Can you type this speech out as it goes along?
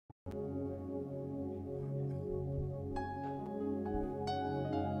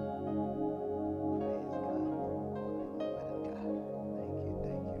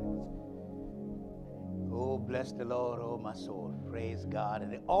Bless the Lord, oh my soul. Praise God.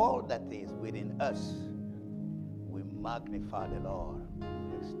 And all that is within us, we magnify the Lord.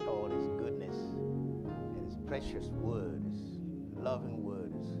 We extol his goodness and his precious words, loving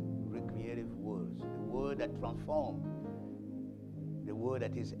words, recreative words, the word that transforms, the word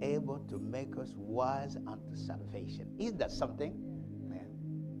that is able to make us wise unto salvation. Is that something? Man.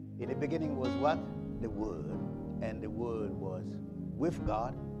 In the beginning was what? The Word. And the Word was with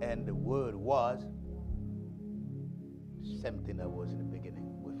God, and the Word was something that was in the beginning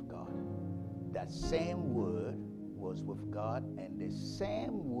with God. That same Word was with God, and the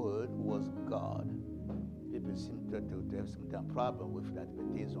same Word was God. People seem to have some problem with that,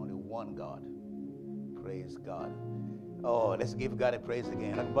 but there is only one God. Praise God. Oh, let's give God a praise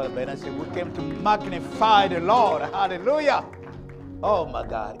again. Like Brother Bernard said, we came to magnify the Lord. Hallelujah. Oh my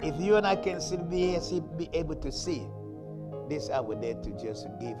God. If you and I can still be able to see this, I would dare to just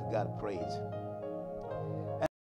give God praise.